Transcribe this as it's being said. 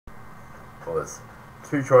Well, there's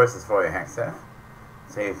two choices for you, Hextech.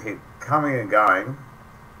 So you keep coming and going,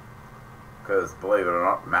 because believe it or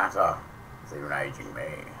not, matter is even aging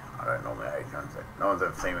me. I don't normally age on it. No one's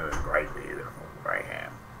ever seen me with grey beard and grey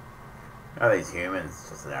hair. You know, these humans,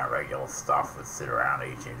 just in our regular stuff, that sit around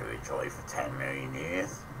each individually for 10 million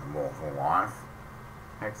years, a mortal life,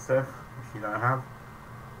 Hextech, which you don't have,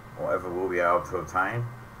 or ever will be able to obtain.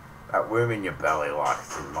 That womb in your belly, like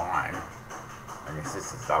it's in mine, and your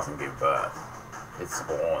sister doesn't give birth. It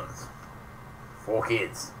spawns 4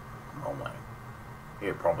 kids, normally.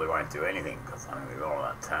 You probably won't do anything, because I think we've got all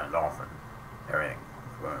that turned off and everything.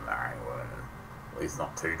 Women marrying women, and at least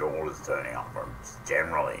not 2 daughters turning up from just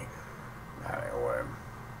generally having a womb.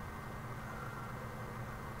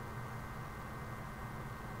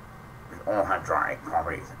 We all have dramatic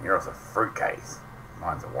properties, and yours a fruit case.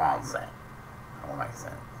 Mine's a wild scent. That will make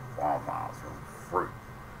sense. Wildflowers from fruit.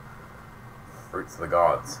 Fruits of the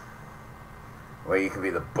gods. Where you can be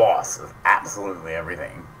the boss of absolutely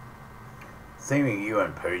everything. Seeming you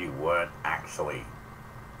and Pootie weren't actually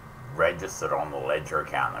registered on the ledger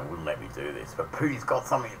account, they wouldn't let me do this. But Pootie's got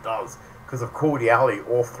something it does. Because of cordiality,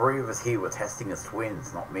 all 3 of us here were testing as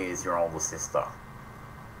twins, not me as your older sister.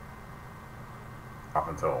 Up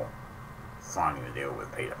until signing the deal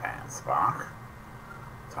with Peter Pan Spark.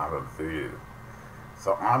 Type of voodoo.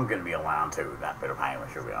 So I'm going to be allowed to, with that bit of payment,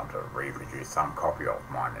 she'll be able to reproduce some copy of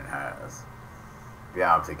mine and hers. Be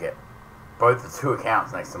able to get both the 2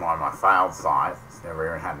 accounts next to mine, my failed site. It's never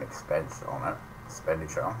even had an expense on it.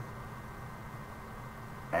 Expenditure.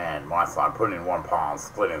 And my side, put it in one pile and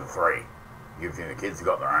split into 3. Gives you the kids who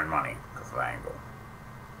got their own money, because of the angle.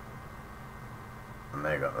 And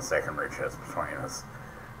they got the second richest between us,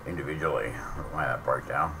 individually, the way that broke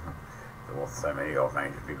down. There wasn't so many old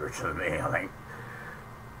names would be richer than me, I think.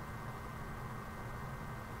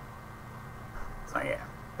 So yeah,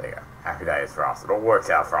 there you go. Happy days for us. It all works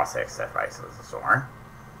out for us, Hextech, basically, is the story.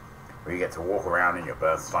 Where you get to walk around in your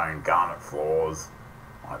birthstone, garnet floors,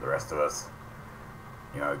 like the rest of us.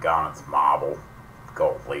 You know, garnet's marble,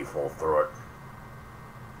 gold leaf all through it.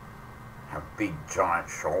 Have big, giant,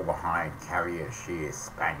 shoulder-high, carrier-shear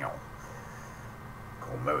spaniel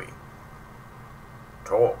called Mooey.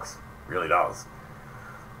 Talks, really does.